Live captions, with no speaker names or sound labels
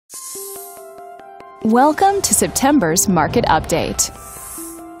Welcome to September's Market Update.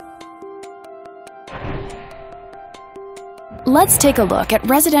 Let's take a look at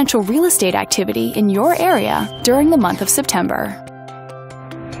residential real estate activity in your area during the month of September.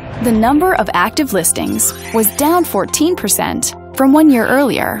 The number of active listings was down 14% from 1 year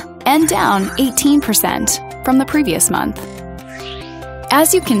earlier and down 18% from the previous month.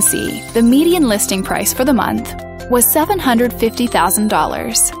 As you can see, the median listing price for the month was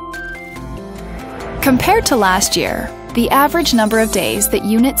 $750,000. Compared to last year, the average number of days that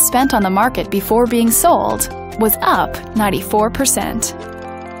units spent on the market before being sold was up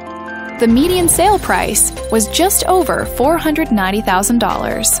 94%. The median sale price was just over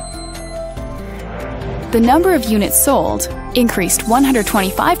 $490,000. The number of units sold increased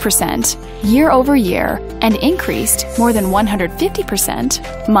 125% year over year and increased more than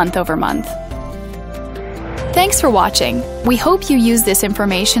 150% month over month. Thanks for watching. We hope you use this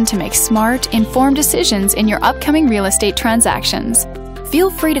information to make smart, informed decisions in your upcoming real estate transactions. Feel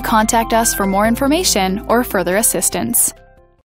free to contact us for more information or further assistance.